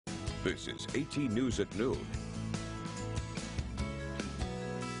This is 18 News at noon.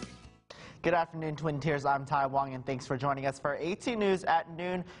 Good afternoon, Twin Tiers. I'm Ty Wong, and thanks for joining us for 18 News at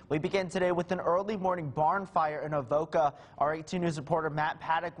noon. We begin today with an early morning barn fire in Avoca. Our 18 News reporter Matt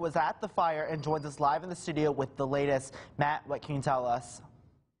Paddock was at the fire and joins us live in the studio with the latest. Matt, what can you tell us?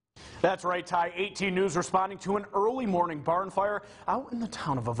 That's right, Ty. 18 News responding to an early morning barn fire out in the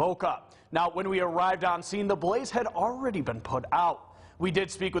town of Avoca. Now, when we arrived on scene, the blaze had already been put out. We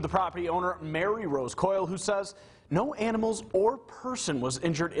did speak with the property owner, Mary Rose Coyle, who says no animals or person was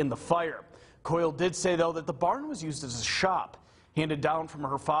injured in the fire. Coyle did say, though, that the barn was used as a shop, handed down from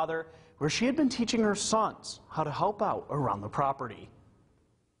her father, where she had been teaching her sons how to help out around the property.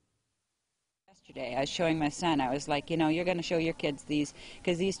 Yesterday, I was showing my son, I was like, you know, you're going to show your kids these,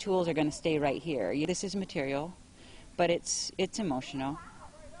 because these tools are going to stay right here. This is material, but it's emotional.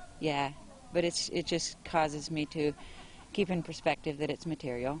 Yeah, but it just causes me to keep in perspective that it's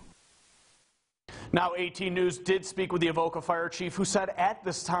material. Now, 18 News did speak with the Avoca fire chief, who said at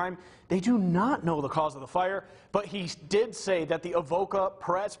this time they do not know the cause of the fire, but he did say that the Avoca,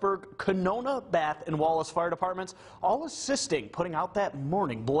 Prattsburg, Canona, Bath, and Wallace fire departments all assisting putting out that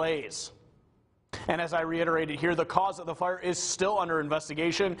morning blaze. And as I reiterated here, the cause of the fire is still under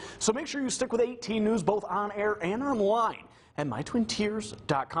investigation, so make sure you stick with 18 News both on air and online at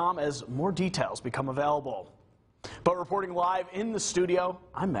mytwintiers.com as more details become available. But reporting live in the studio,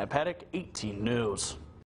 I'm Matt Paddock, 18 News.